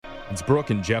It's Brooke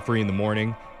and Jeffrey in the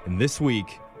morning, and this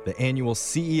week, the annual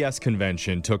CES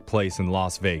convention took place in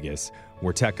Las Vegas,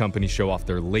 where tech companies show off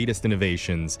their latest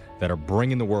innovations that are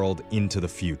bringing the world into the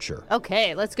future.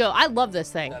 Okay, let's go. I love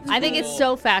this thing. I think it's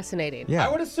so fascinating. Yeah.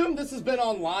 I would assume this has been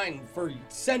online for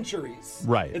centuries.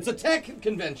 Right. It's a tech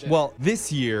convention. Well,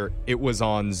 this year, it was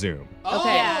on Zoom.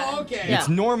 Okay. Yeah. It's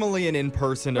normally an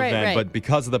in-person event, right. but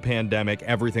because of the pandemic,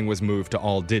 everything was moved to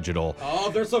all digital.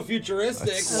 Oh, they're so futuristic.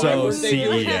 Why So weren't they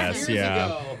doing that CES, years yeah.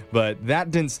 ago? But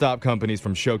that didn't stop companies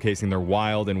from showcasing their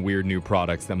wild and weird new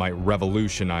products that might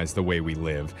revolutionize the way we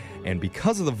live. And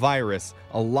because of the virus,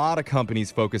 a lot of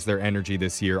companies focused their energy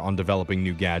this year on developing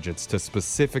new gadgets to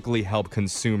specifically help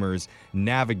consumers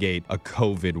navigate a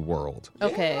COVID world.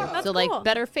 Okay, That's so like cool.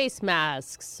 better face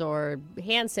masks or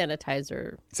hand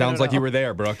sanitizer. Sounds like you were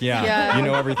there, Brooke. Yeah, Yeah. you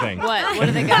know everything. What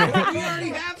do they got? You already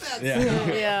have that.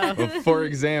 Yeah. Yeah. Well, for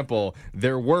example,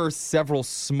 there were several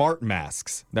smart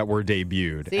masks that were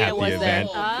debuted See, at it the was there. event.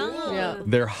 Oh. Yeah.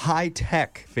 They're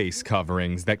high-tech face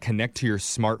coverings that connect to your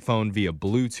smartphone via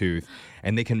Bluetooth,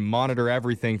 and they can monitor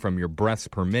everything from your breaths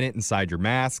per minute inside your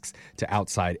masks to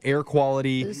outside air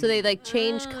quality. So they like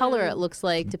change color, it looks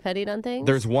like, depending on things?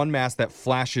 There's one mask that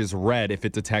flashes red if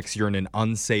it detects you're in an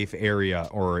unsafe area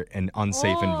or an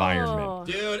unsafe environment.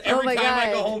 Dude, every my time I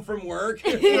go God. home from work,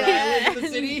 where I live in the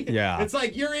city, Yeah. it's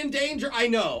like, you're in danger. I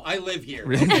know. I live here.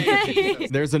 Okay,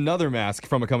 Jesus. There's another mask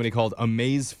from a company called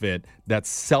Amazfit that's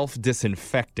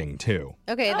self-disinfecting too.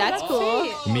 Okay, that's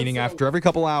cool. Meaning after every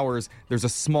couple hours, there's a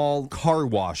small car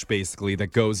wash basically that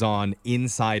goes on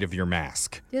inside of your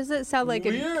mask. Does it sound like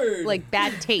Weird. like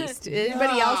bad taste?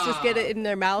 Anybody else just get it in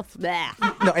their mouth? Blah.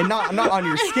 No, and not on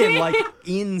your skin, like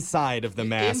inside of the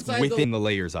mask, Inside within the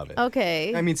layers of it.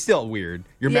 Okay. I mean, still weird.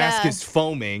 Your mask Yeah. is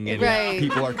foaming, and Right.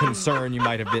 people are concerned you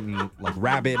might have bitten like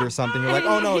rabbit or something. You're like,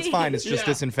 oh no, it's fine. It's just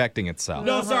Yeah. disinfecting itself.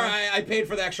 No, sorry. I paid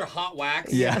for the extra hot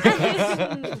wax. Yeah.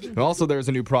 And also, there's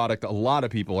a new product a lot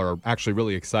of people are actually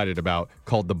really excited about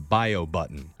called the Bio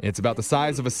Button. It's about the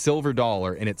size of a silver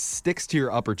dollar, and it sticks to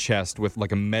your upper chest with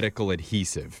like a medical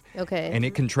adhesive. Okay. And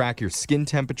it can track your skin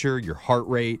temperature, your heart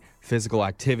rate, physical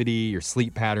activity, your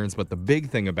sleep patterns. But the big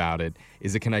thing about it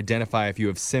is it can identify if you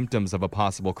have symptoms of a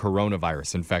possible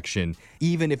coronavirus infection,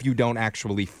 even if you don't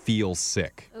actually feel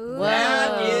sick.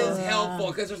 That is helpful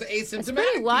because there's asymptomatic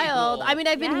Pretty wild. people. I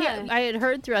mean, I had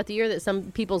heard throughout the year that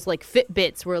some people's like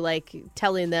Fitbits were like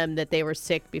telling them that they were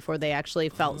sick before they actually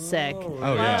felt sick.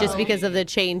 Oh, yeah. Just because of the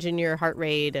change in your heart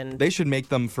rate and They should make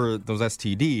them for those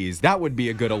STDs. That would be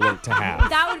a good alert to have.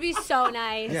 That would be so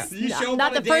nice. Yeah. You show up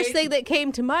not on the a first date- thing that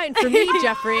came to mind for me,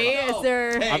 Jeffrey. Is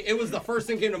there Hey, it was the first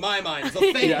thing came to my mind. So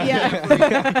thank you.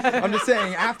 Yeah. I'm just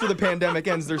saying, after the pandemic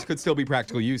ends, there could still be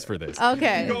practical use for this.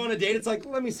 Okay. You go on a date, it's like,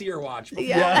 let me see your watch before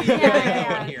Yeah. we get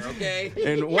going here, okay?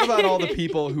 And what about all the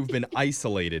people who've been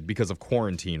isolated because of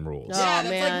quarantine rules? Oh, Yeah, that's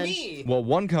man. like me. Well,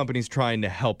 one company's trying to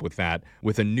help with that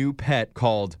with a new pet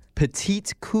called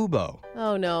Petite Kubo.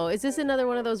 Oh no. Is this another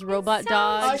one of those robot So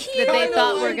dogs cute. that they I know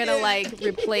thought were it gonna is. like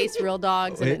replace real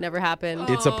dogs and it never happened?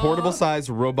 It's a portable-sized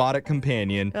robotic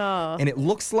companion, Oh. and it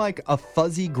looks like a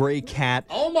fuzzy gray cat,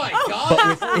 Oh my God. but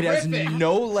with, it has horrific.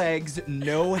 no legs,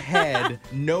 no head,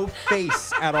 no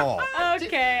face at all.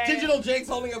 Okay. Digital Jake's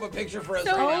holding up a picture for us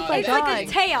So right Oh now. my it's God. like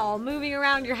a tail moving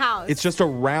around your house. It's just a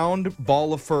round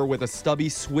ball of fur with a stubby,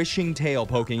 swishing tail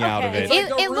poking out of Okay. it.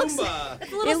 It's like a It looks- Roomba.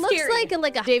 It's a little It looks scary.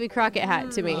 like a Davy Crockett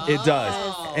hat to me. It does.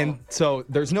 Oh. And so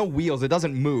there's no wheels. It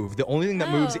doesn't move. The only thing that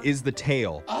moves is the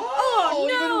tail. Oh,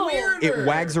 no. even weirder. It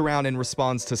wags around and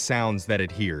responds to sounds that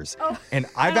it hears. Oh, And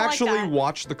I've don't like actually that.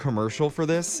 watched the commercial for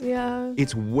this. Yeah.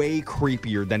 It's way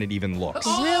creepier than it even looks.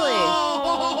 Really?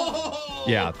 Oh.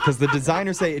 Yeah, because the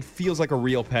designers say it feels like a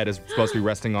real pet is supposed to be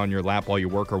resting on your lap while you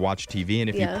work or watch TV, and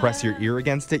if Yeah. you press your ear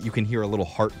against it, you can hear a little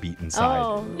heartbeat inside.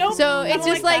 Oh. Nope, So I it's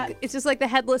don't just like like that. it's just like the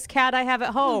headless cat I have at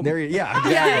home. Yeah,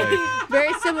 exactly.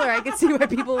 Very similar. I could see why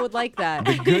people would like that.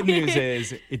 The good news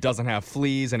is it doesn't have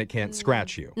fleas and it can't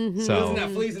scratch you. Mm-hmm. So Doesn't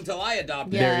have fleas until I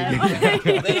adopt it. there you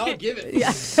go. Then I'll give it.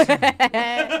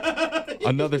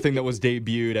 Another thing that was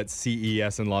debuted at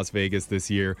CES in Las Vegas this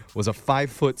year was a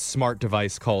 5-foot smart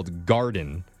device called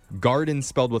Garden. Garden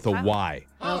spelled with a Y.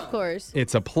 Of course.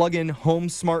 It's a plug-in home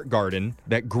smart garden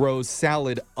that grows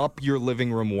salad up your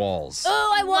living room walls.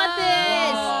 Oh, I want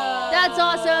this. That's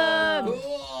awesome.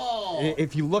 Cool.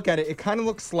 If you look at it, it kind of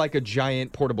looks like a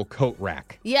giant portable coat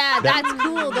rack. Yeah, that's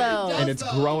cool though. And it's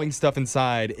growing stuff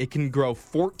inside. It can grow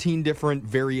 14 different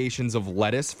variations of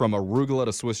lettuce from arugula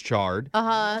to Swiss chard.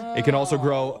 It can also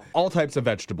grow all types of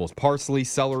vegetables: parsley,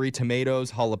 celery,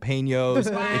 tomatoes, jalapenos.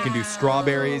 It can do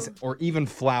strawberries or even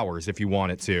flowers if you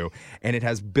want it to. And it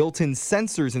has built-in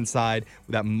sensors inside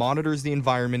that monitors the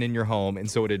environment in your home, and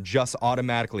so it adjusts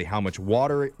automatically how much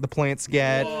water the plants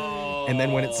get. And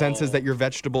then when it senses that your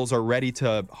vegetables are ready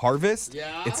to harvest,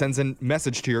 it sends a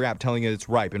message to your app telling it it's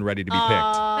ripe and ready to be picked.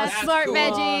 That's smart cool.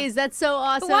 veggies. That's so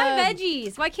awesome. But why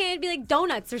veggies? Why can't it be like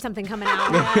donuts or something coming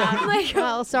out? Like,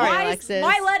 Well, sorry, why, Alexis.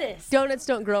 Why lettuce? Donuts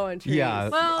don't grow on trees. Yeah,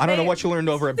 Well, I don't know they- what you learned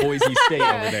over at Boise State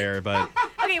over there, but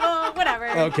Okay, well, whatever.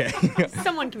 okay.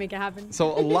 Someone can make it happen.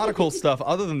 So a lot of cool stuff.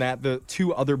 Other than that, the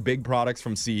two other big products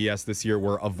from CES this year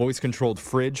were a voice-controlled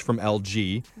fridge from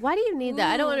LG. Why do you need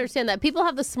that? I don't understand that. People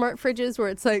have the smart fridges where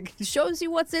it's like shows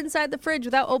you what's inside the fridge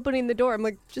without opening the door. I'm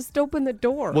like, just open the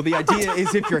door. Well, the idea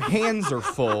is if your hands are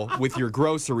full with your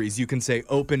groceries, you can say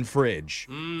open fridge,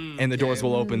 and the doors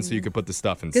will open so you can put the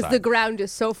stuff Because inside. the ground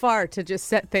is so far to just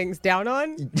set things down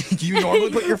on. Do you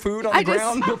normally put your food on the I just-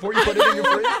 ground before you put it in your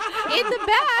fridge? In the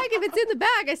bag. If it's in the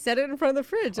bag, I set it in front of the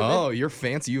fridge. And Oh, you're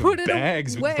fancy. You Put have it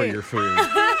bags away. for your food.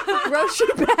 then grocery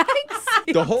bags.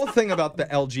 The whole thing about the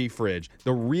LG fridge,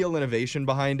 the real innovation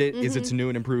behind it is its new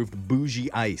and improved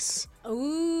bougie ice.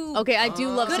 Ooh. Okay, I do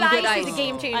love Good some good ice ice. is a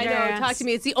game changer. I know. Talk to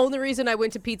me. It's the only reason I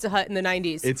went to Pizza Hut in the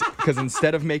 90s. It's because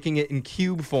instead of making it in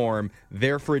cube form,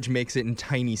 their fridge makes it in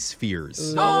tiny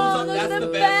spheres. Oh, Those those that's are the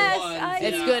the best. best ones.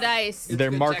 It's Yeah. good ice. Their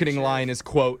good marketing texture. line is,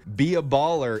 quote, "Be a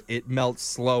baller, it melts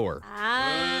slower."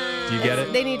 Do you get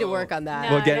it? They need to work on that.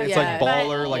 No, Well, again, I it's don't like get it.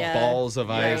 baller, like Yeah. balls of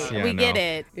ice. Right. Yeah, we no. get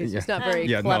it. It's just not very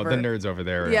Yeah, clever. no, the nerds over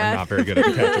there Yeah. are not very good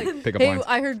at pickup Hey, lines.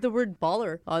 I heard the word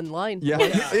baller online. Yeah.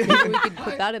 Maybe we could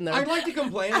put that in there. I'd like to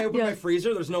complain. I opened Yeah. my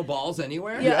freezer. There's no balls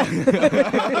anywhere. Yeah.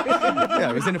 Yeah,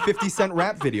 it was in a 50-cent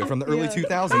rap video from the early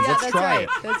 2000s. Yeah, Let's that's try right. it.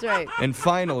 That's right. And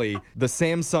finally, the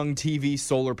Samsung TV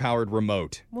solar-powered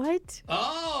remote. What?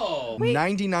 Oh.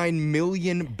 99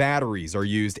 million batteries are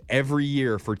used every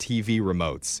year for TV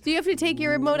remotes. Do you have to take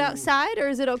your remote outside, or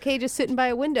is it okay just sitting by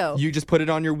a window? You just put it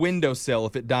on your windowsill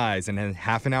if it dies, and then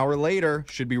half an hour later,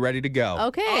 should be ready to go.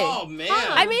 Okay. Oh man.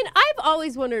 I mean, I've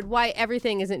always wondered why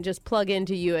everything isn't just plug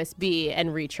into USB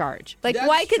and recharge. Like, That's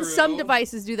why can true. some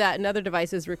devices do that and other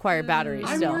devices require batteries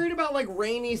I'm still? worried about like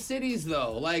rainy cities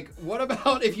though. Like, what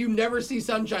about if you never see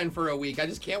sunshine for a week? I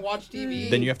just can't watch TV.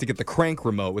 Then you have to get the crank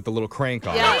remote with the little crank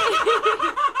on Yeah. it.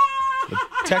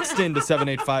 Text in to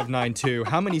 78592.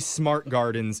 How many smart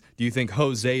gardens do you think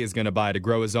Jose is going to buy to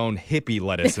grow his own hippie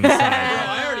lettuce inside?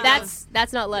 I already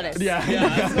That's not lettuce. Yeah,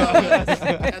 that's not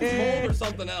that's mold or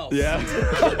something else. Yeah.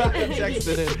 Text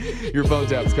it in. Your phone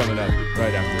tap's coming up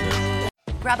right after this.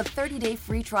 Grab a 30-day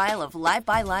free trial of Live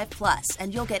by Live Plus,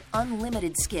 and you'll get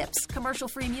unlimited skips,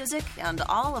 commercial-free music, and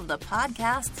all of the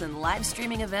podcasts and live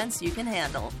streaming events you can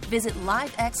handle. Visit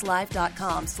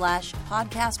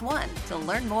livexlive.com/podcast1 to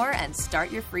learn more and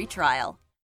start your free trial.